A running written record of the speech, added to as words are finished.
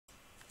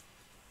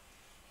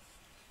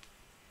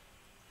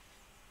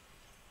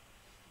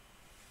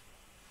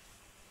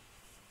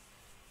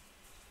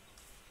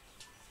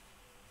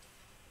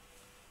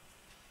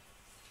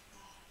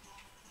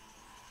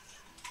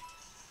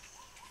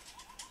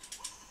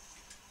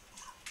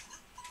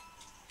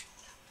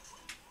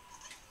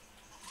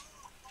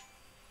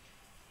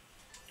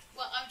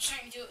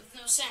do it with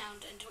no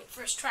sound and do it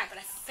first try, but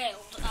I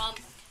failed.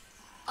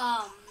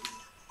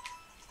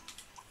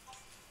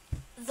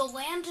 The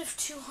land of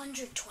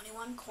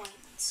 221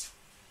 coins.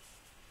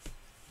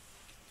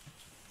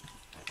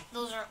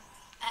 Those are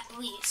at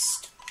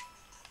least.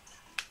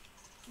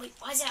 Wait,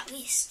 why is it at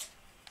least?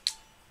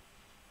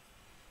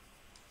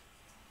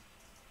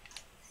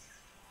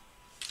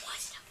 Why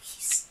is it at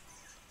least?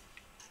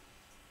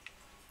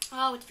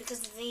 Oh, it's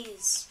because of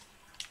these.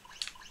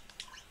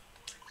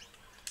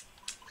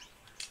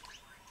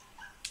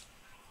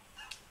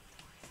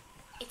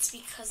 It's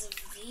because of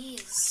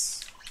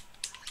these.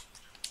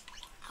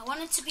 I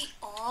want it to be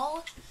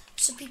all,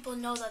 so people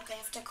know that they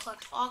have to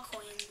collect all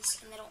coins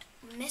and they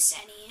don't miss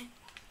any.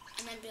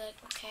 And then be like,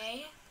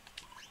 okay.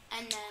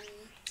 And then,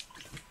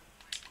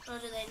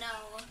 little do they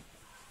know,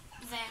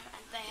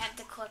 they had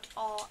to collect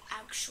all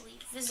actually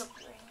visible.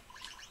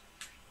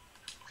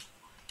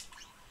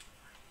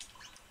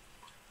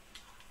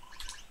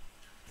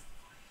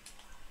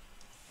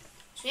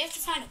 So we have to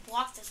find a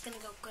block that's going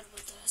to go good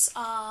with this.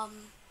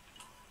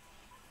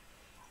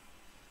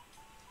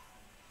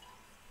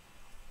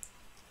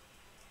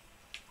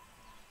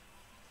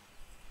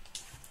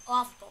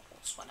 Lava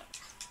bubbles, whatever.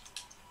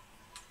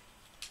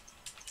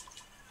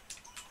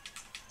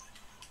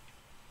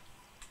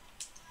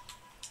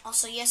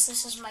 Also, yes,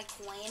 this is my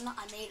coin.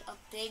 I made a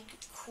big,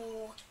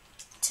 cool,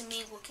 to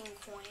me looking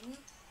coin.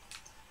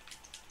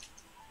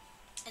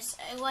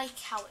 I like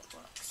how it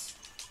looks.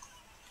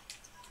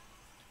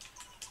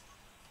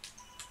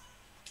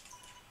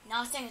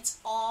 Now I think it's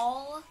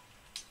all.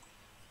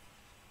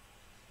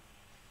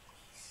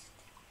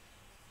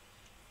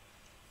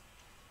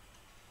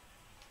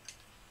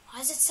 Why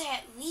does it say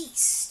at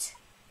least?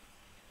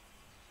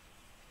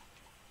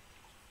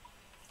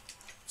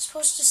 It's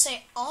supposed to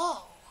say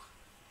all.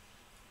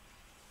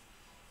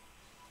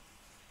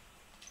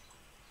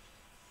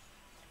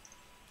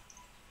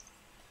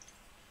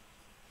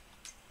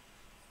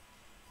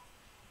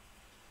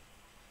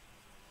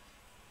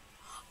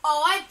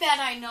 Oh, I bet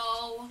I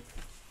know.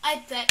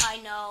 I bet I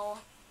know.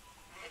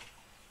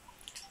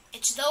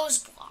 It's those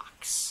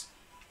blocks.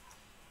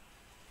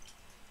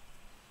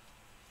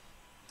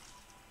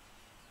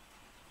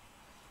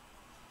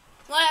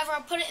 Whatever,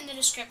 I'll put it in the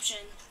description.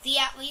 The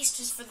at least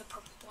is for the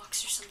purple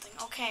blocks or something.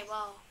 Okay,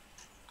 well,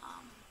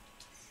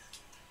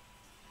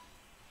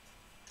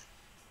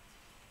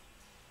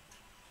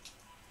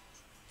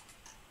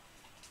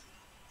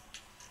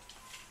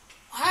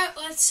 alright,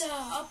 let's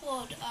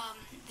upload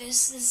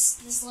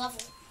this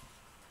level.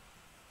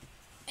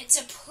 It's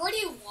a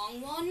pretty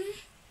long one.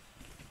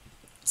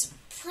 It's a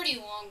pretty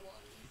long one.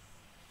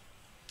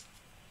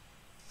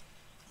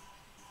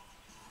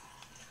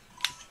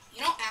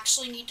 You don't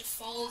actually need to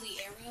follow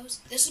the arrows.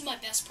 This is my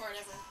best part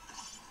ever.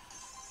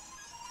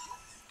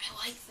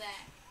 I like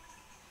that.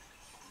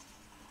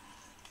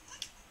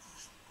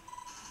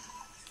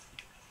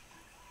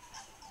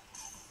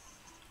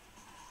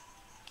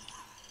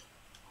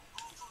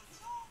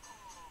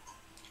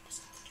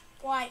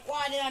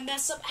 Why did I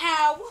mess up?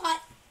 How?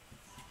 What?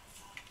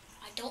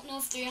 I don't know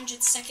if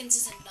 300 seconds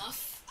is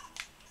enough.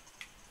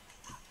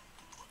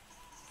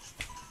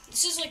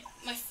 This is like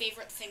my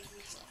favorite thing in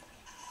this level.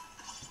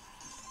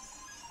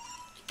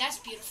 Like, that's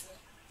beautiful.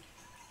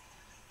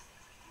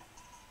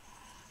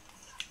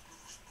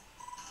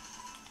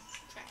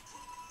 Crap.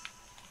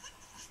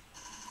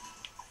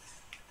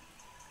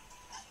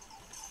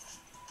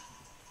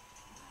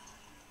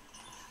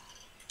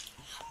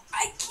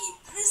 I keep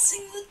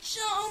missing the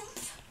jump.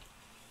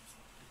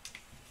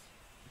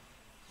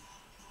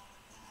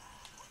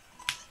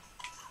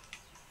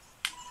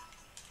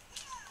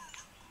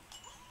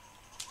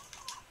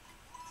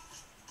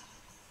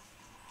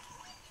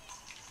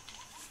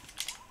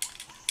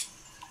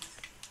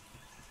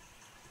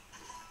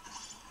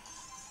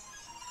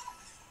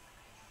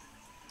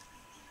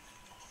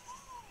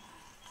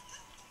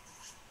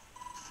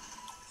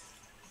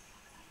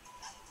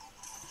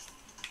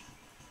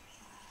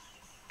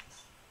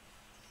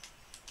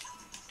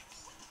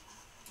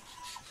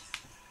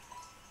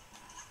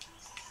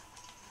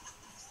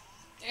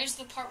 There's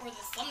the part where the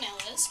thumbnail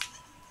is.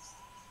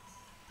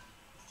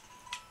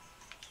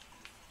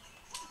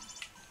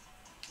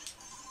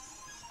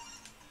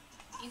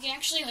 You can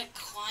actually, like,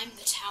 climb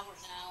the tower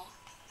now.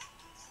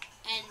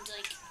 And,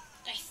 like,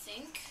 I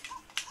think...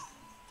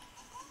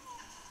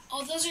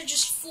 Oh, those are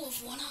just full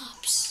of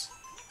one-ups.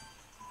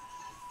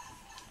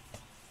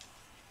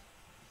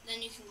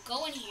 Then you can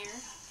go in here.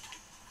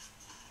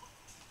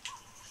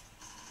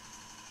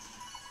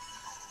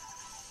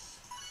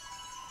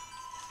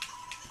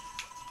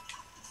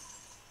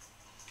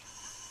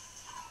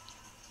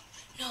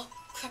 No,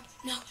 crap,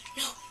 no.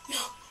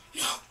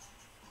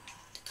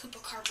 The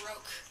Koopa car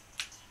broke.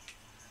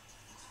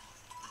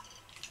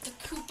 The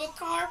Koopa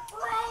car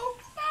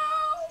broke,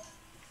 no!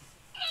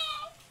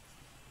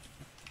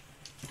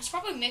 Let's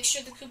probably make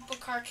sure the Koopa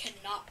car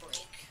cannot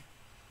break.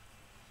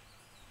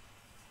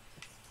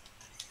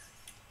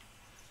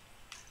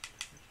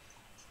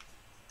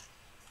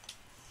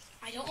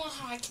 I don't know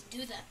how I can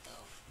do that,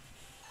 though.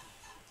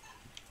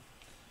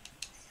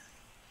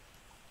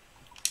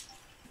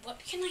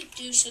 What can I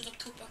do so the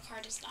Koopa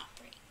car does not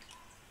break?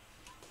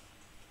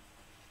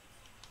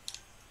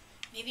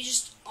 Maybe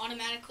just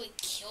automatically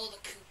kill the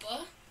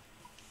Koopa?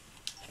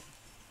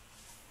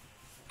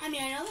 I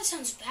mean, I know that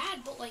sounds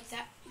bad, but like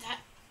that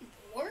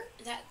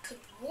could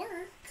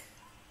work.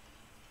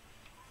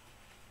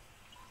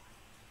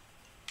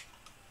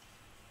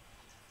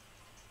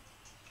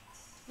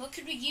 What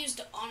could we use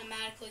to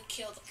automatically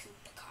kill the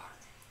Koopa car?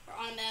 Or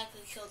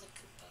automatically kill the Koopa?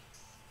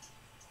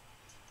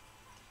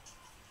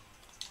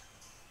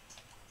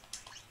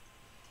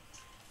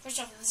 First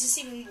off, does this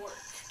even work?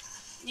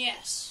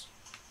 Yes.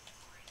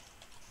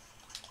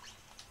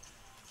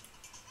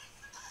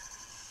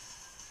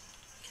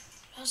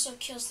 It also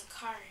kills the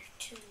car,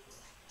 too.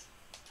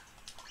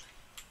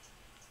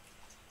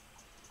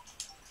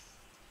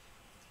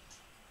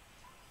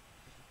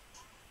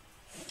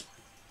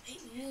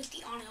 Maybe with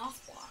the on and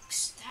off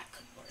blocks, that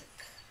could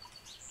work.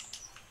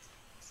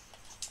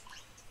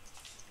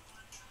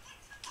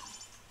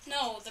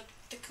 No, the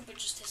Koopa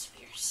just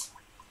disappears.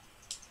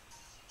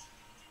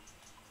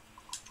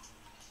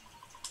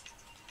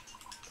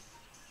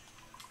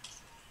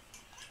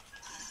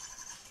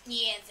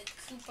 Yeah, the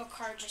Koopa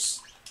car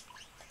just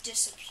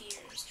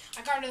disappears.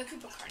 I got rid of the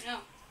Koopa car,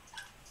 no.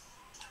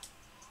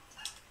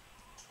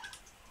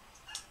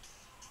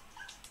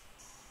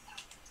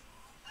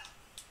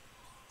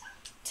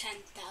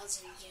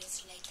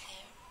 $10,000 later.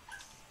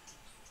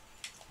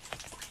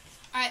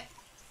 Alright.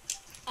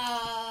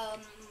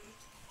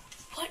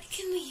 What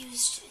can we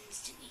use to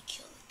instantly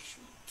kill the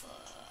Koopa?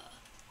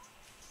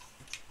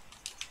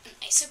 An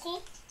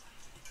icicle?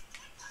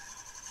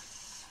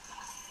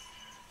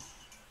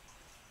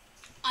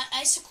 An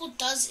icicle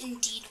does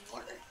indeed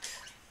work.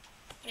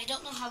 But I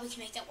don't know how we can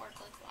make that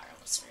work like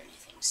wireless or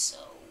anything,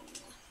 so...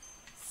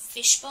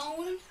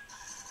 Fishbone?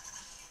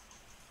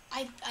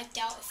 I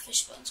doubt a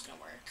fishbone's gonna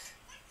work.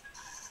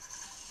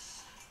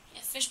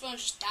 Yeah, fishbone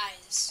just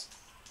dies.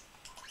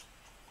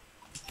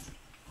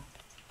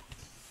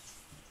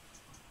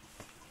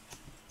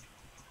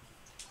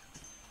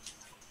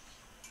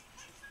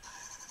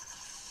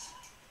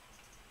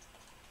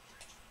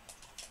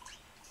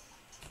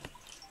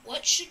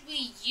 What should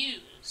we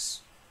use?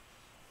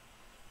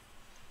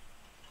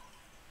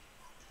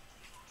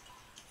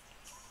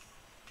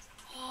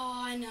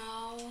 Oh, I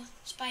know.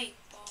 Spike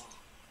ball.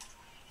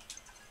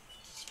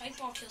 Spike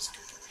ball kills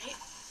Koopa, right?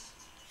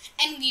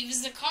 And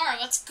leaves the car.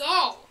 Let's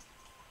go!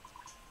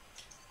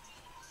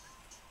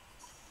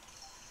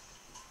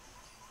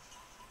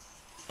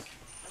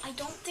 I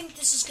don't think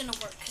this is gonna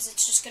work because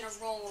it's just gonna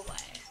roll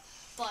away.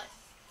 But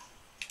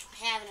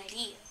I have an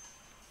idea.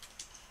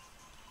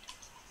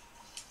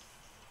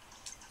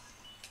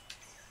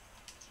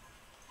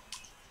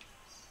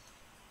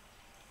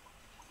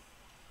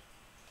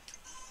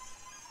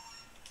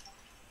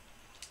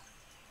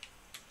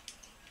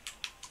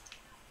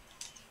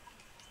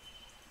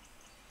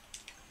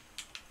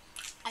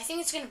 I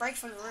think it's gonna break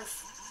from the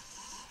roof.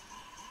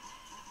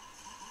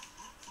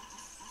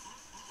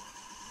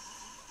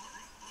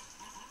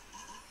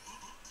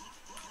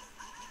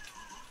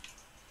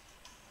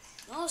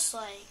 Almost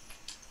like...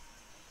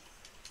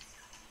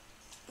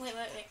 Wait.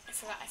 I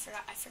forgot.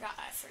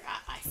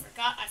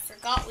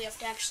 We have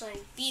to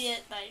actually beat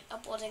it by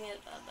uploading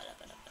it.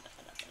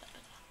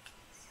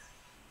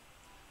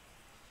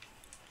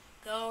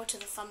 Go to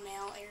the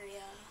thumbnail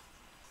area.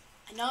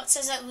 I know it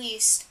says at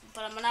least,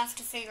 but I'm gonna have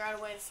to figure out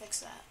a way to fix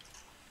that.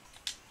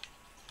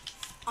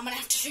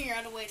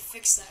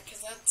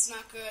 Because that's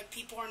not good.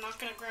 People are not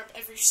gonna grab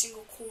every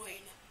single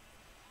coin.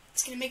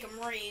 It's gonna make them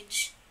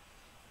rage.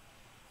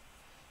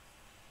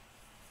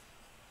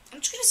 I'm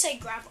just gonna say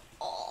grab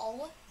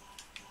all.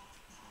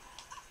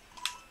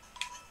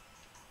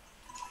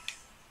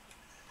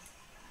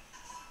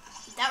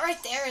 That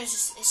right there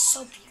is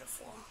so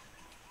beautiful.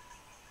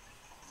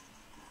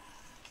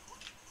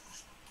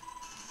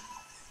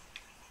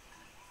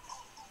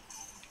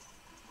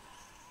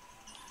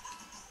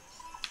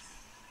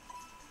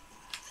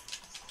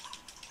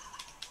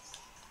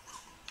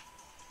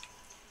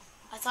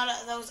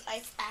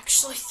 I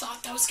actually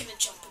thought that was gonna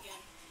jump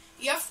again.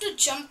 You have to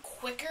jump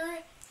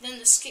quicker than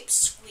the skip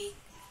squeak.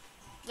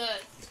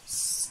 The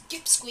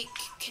skip squeak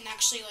can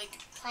actually like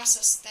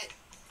process that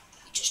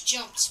you just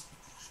jumped.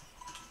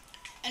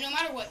 And no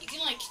matter what, you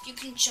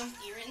can jump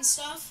near it and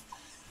stuff,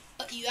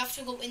 but you have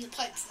to go in the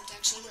pipe for it to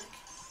actually work.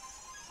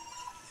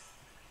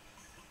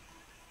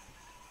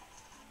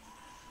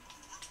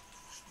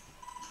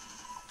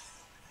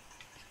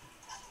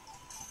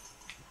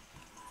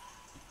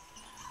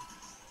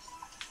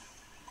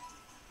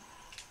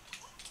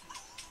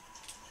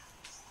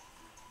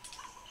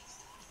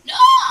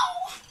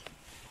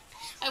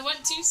 I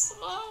went too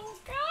slow.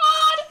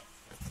 God!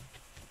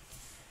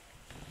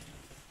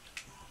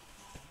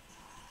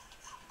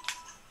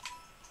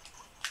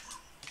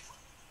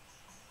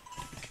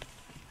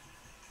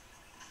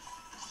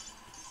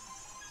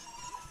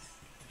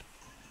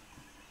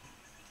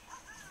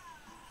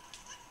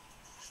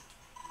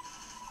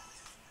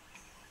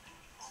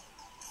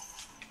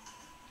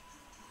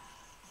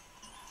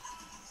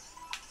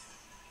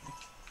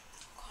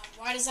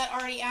 Why does that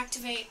already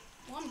activate?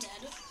 Well, I'm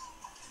dead.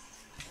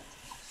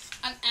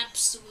 I'm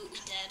absolutely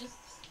dead.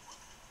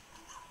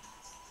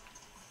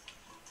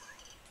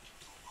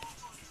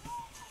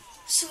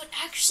 So it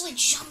actually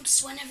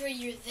jumps whenever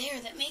you're there.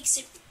 That makes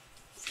it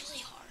really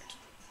hard.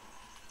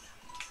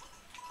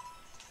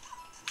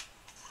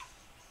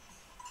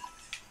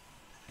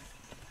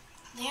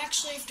 They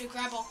actually have to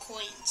grab all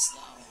coins,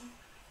 though.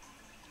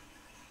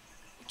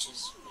 Which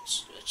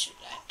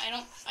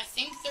I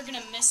think they're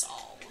gonna miss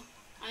all.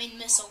 I mean,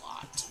 miss a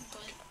lot,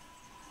 but...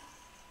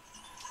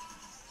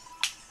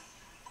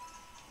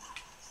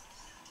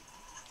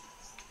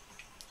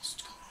 Let's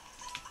go.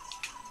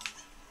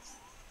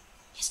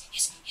 Yes,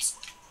 yes, yes,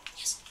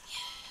 yes,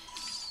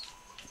 yes.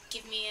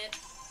 Give me it.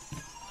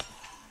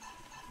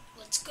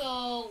 Let's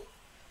go.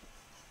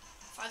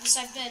 Farthest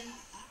I've been.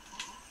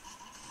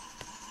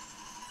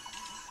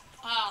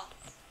 Wow.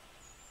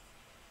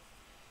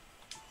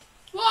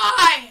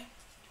 Why?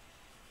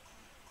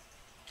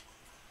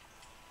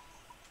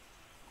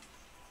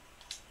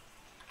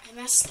 I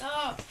messed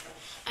up.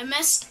 I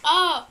messed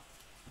up.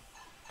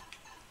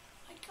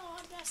 My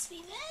God, that's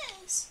me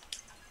this.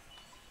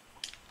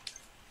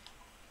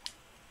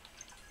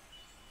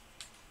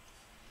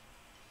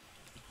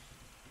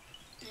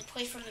 And I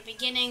play from the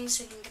beginning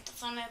so we can get the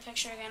thumbnail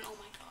picture again. Oh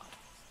my God.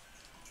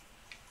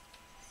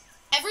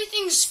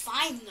 Everything's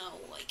fine though.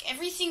 Like,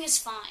 everything is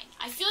fine.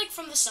 I feel like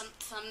from the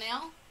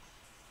thumbnail,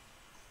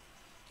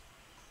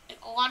 like,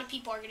 a lot of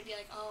people are going to be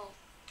like, oh,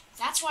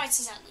 that's why it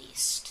says at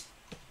least.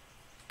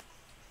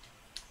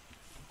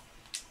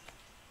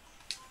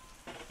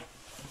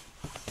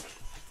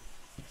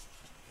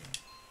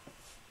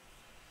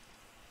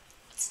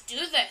 Let's do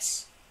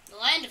this. The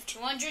land of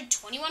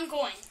 221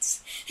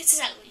 coins. It says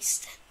at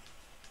least.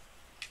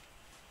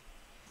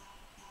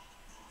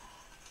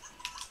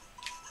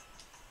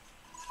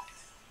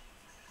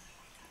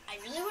 I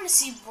really want to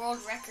see world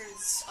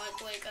records,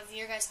 like, of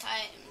your guys'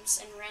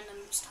 times and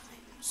random's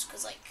times,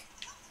 because, like,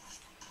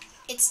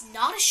 it's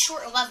not a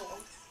short level.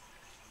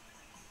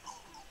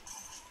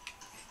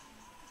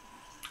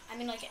 I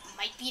mean, like, it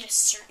might be to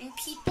certain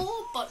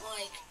people, but,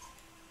 like,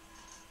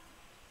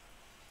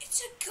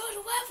 it's a good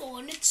level,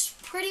 and it's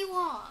pretty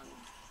long.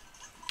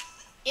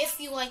 If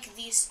you like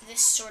this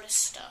sort of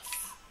stuff.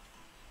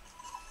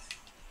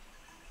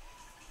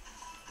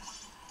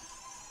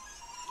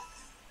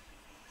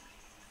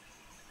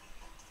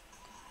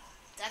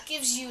 That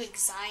gives you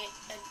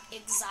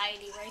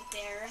anxiety right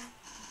there.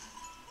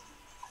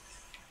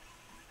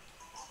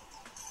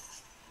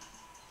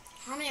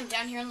 How many? I'm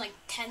down here in like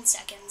 10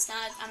 seconds.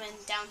 Now I'm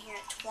down here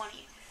at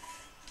 20.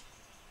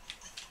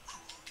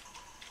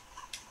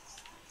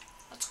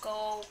 Let's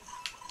go.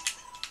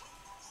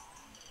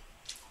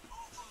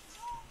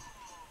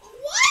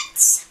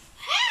 What?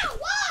 How?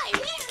 Why?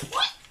 Where?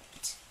 What?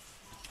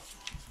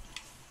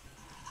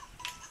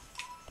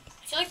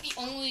 I feel like the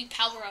only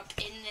power up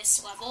in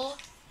this level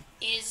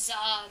is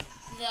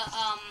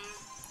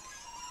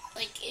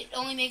like, it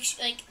only makes,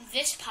 like,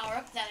 this power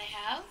up that I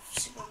have,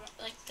 super,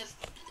 like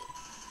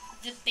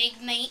the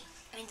big mate,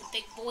 I mean the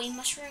big boy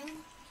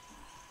mushroom,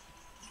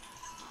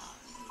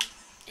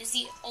 is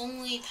the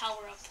only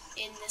power up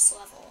in this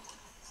level.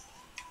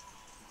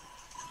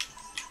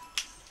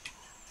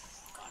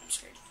 God, I'm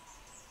screwed.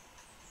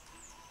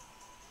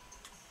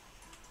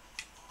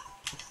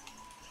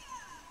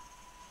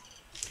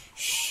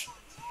 Shh.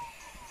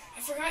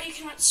 I forgot you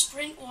cannot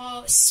sprint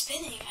while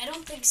spinning. I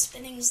don't think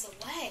spinning's the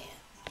way.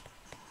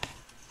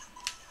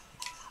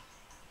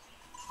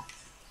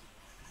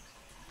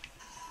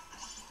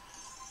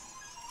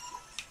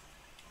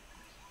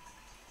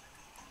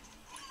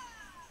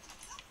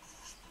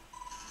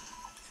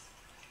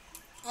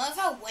 I love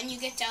how when you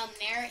get down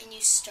there and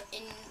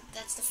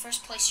that's the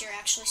first place you're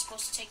actually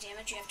supposed to take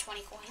damage, you have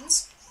 20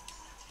 coins.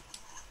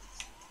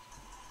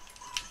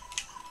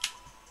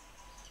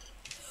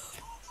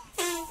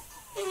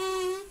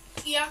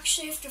 You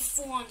actually have to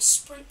full-on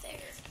sprint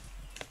there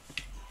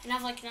and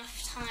have like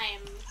enough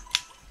time.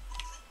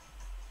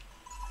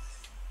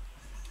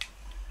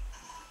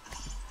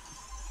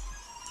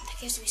 That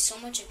gives me so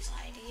much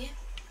anxiety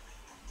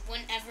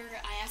whenever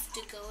I have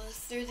to go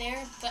through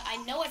there, but I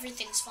know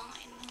everything's fine.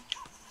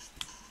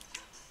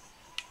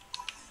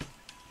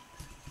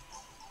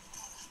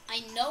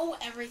 I know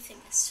everything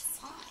is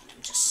fine.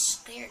 I'm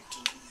just scared to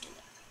even do it.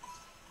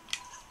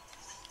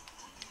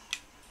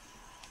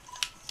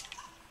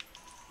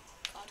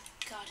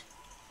 God.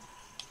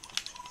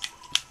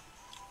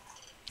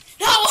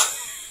 No!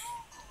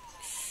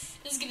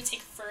 This is gonna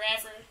take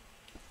forever.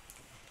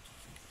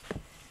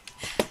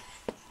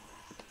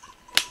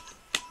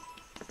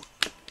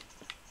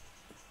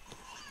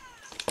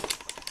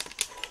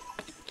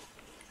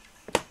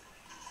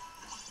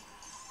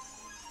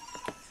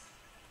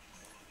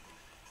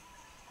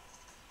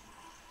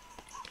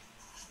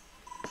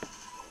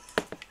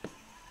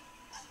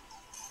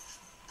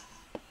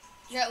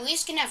 You're at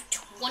least gonna have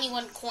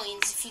 21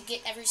 coins if you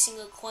get every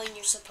single coin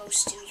you're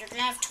supposed to. You're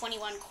gonna have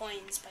 21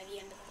 coins by the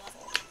end of the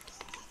level.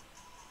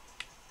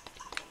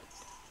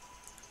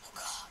 Oh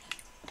God.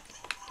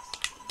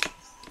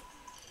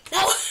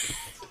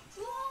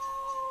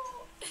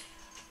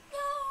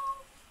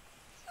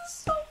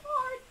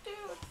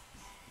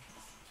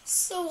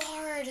 So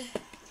hard. And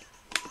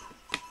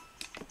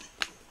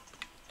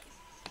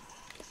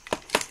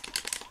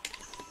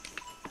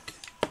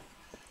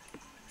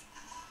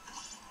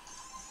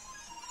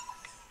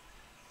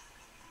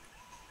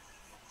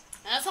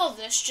I thought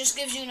this just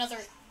gives you another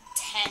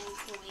 10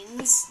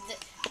 coins.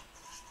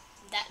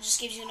 That just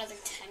gives you another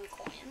 10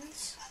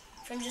 coins.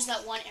 From just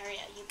that one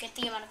area. You get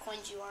the amount of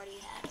coins you already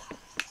had.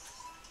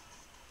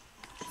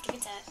 I have to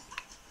get that.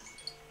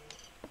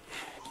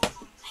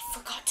 I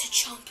forgot to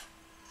jump.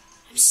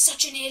 I'm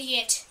such an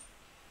idiot.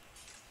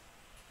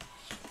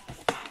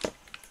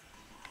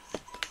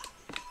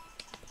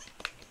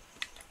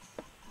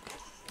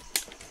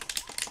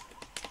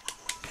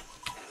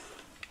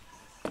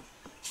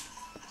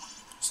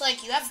 So,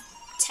 like, you have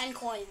 10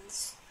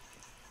 coins.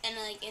 And,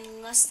 like,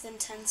 in less than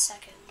 10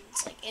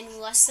 seconds, like,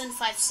 in less than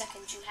 5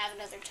 seconds, you have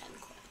another 10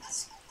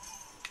 coins.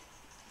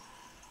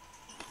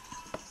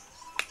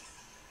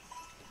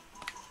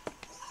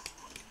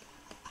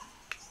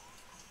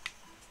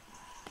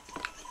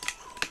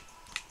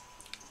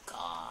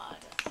 God.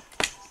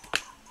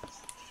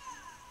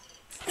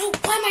 No,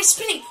 why am I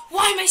spinning?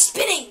 Why am I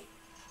spinning?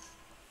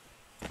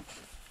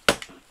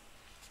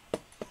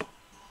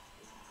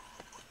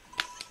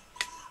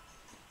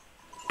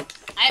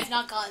 I have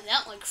not gotten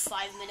that in like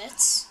 5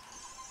 minutes.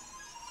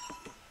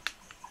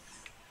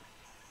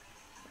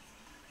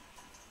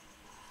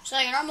 So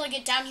I normally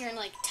get down here in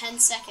like 10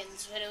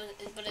 seconds,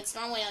 but it's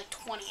normally like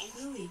 20.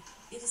 Louie,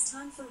 it is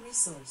time for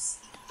resource.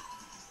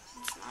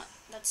 It's not.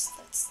 That's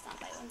not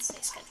my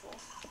Wednesday schedule.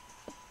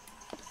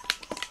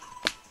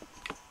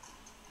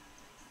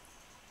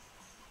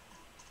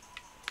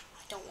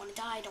 I don't want to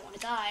die. Don't want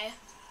to die.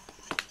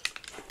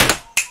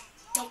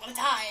 Don't want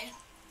to die.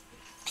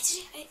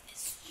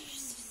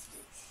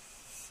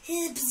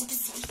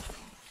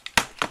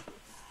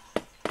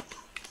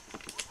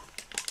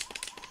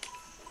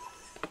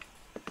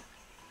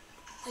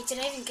 Wait, did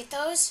I even get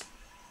those?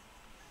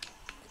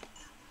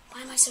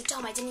 Why am I so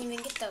dumb? I didn't even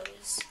get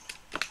those.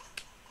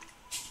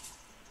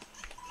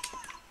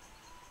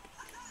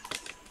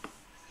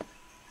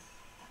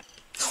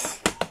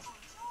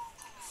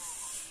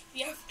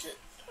 You have to...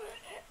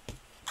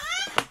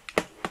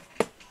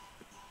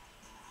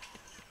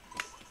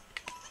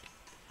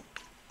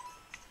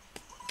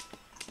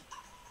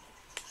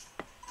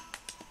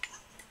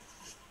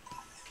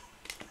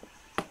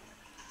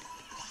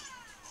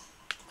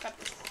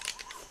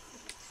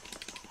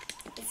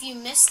 If you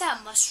miss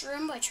that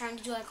mushroom by trying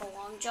to do like a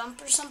long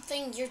jump or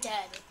something, you're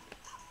dead.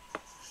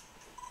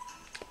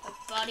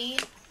 Like, buddy, you're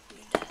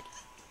dead.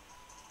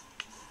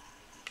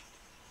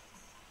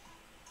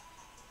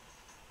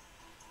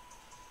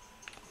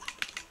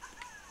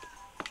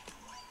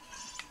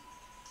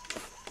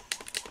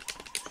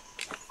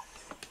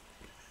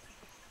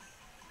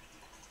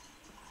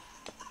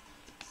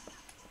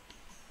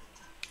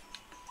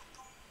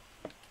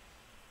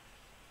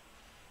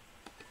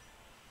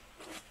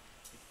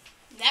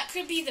 That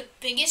could be the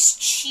biggest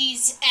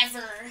cheese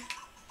ever.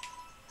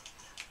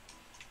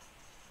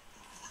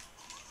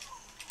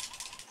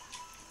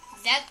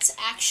 That's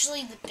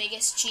actually the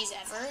biggest cheese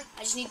ever.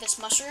 I just need this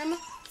mushroom.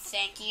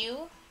 Thank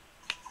you.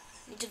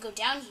 Need to go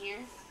down here.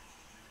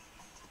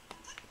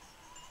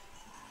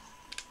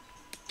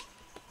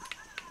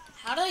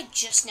 How did I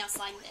just now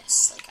find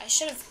this? Like, I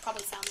should have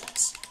probably found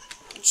this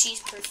and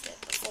cheese-proofed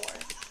it before.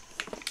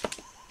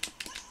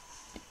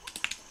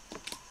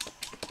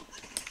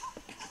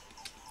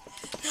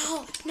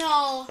 No,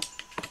 no.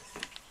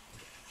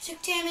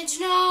 Took damage,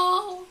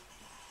 no.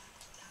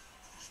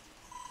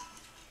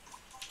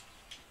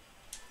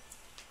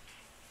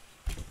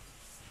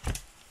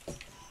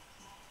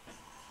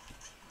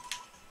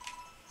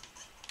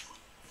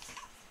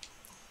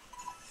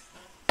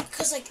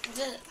 Because, like,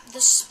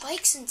 the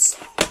spikes and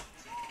stuff.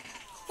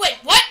 Wait,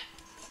 what?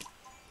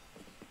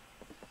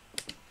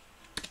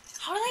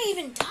 How did I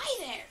even die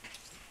there?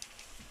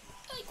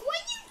 Like,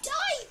 when you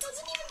die, it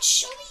doesn't even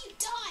show that you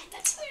died.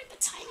 That's how weird the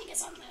timing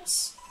is on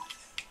this.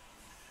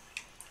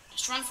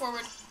 Just run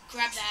forward,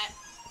 grab that,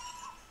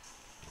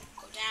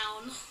 go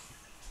down.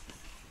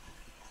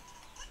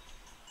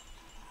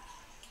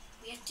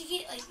 We have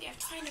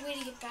to find a way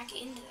to get back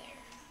into there.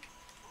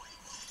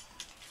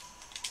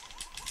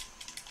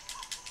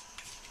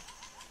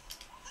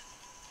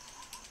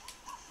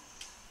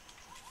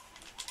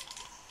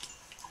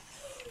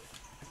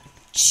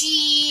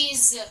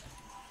 Jeez.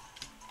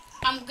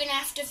 I'm gonna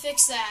have to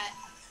fix that,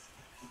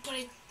 but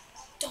I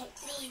don't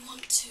really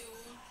want to.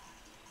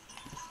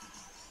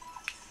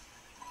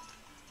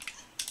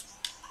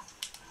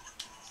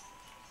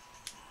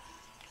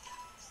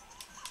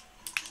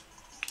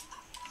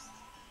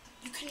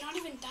 You cannot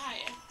even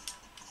die.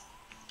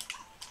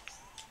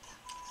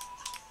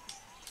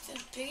 The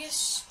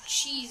biggest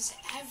cheese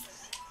ever.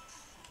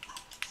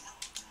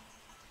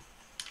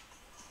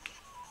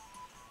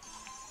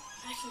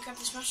 I can grab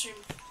this mushroom,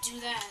 do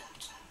that.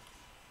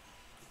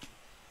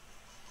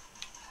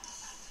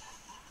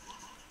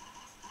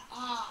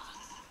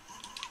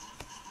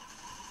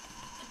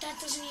 But that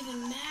doesn't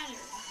even matter.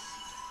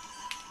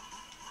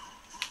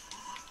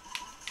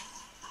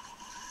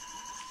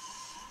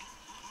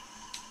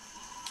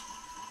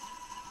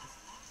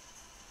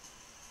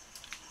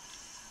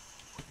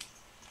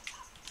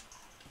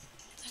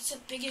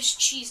 biggest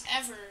cheese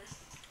ever.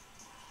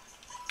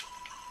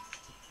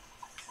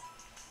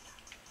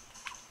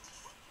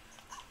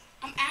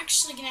 I'm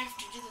actually gonna have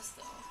to do this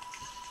though.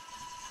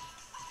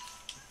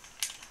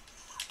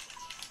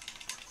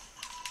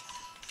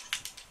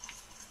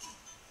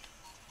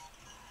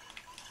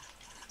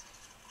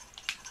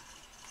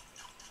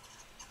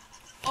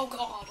 Oh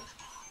god.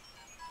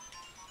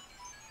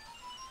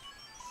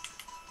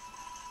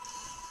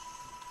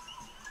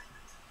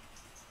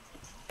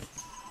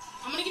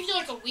 I'm gonna give you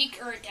like a week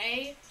or a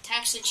day to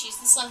actually cheese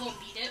this level and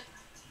beat it.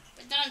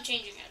 But then I'm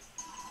changing it.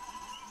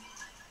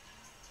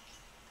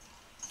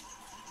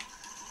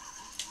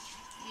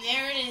 And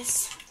there it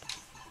is.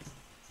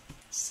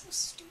 So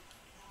stupid.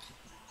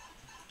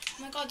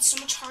 Oh my god, so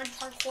much hard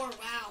parkour,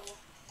 wow.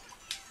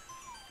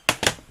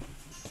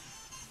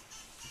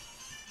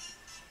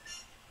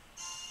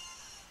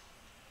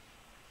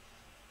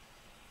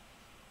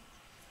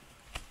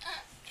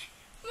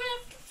 I'm gonna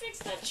have to fix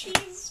that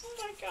cheese, oh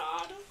my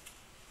god.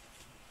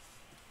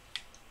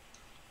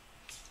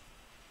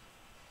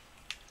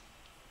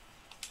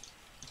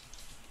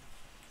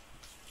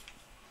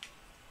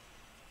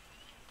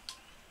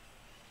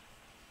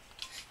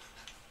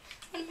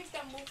 I'm gonna make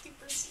that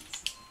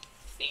multi-persons.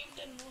 Famed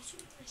and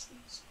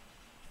multi-persons.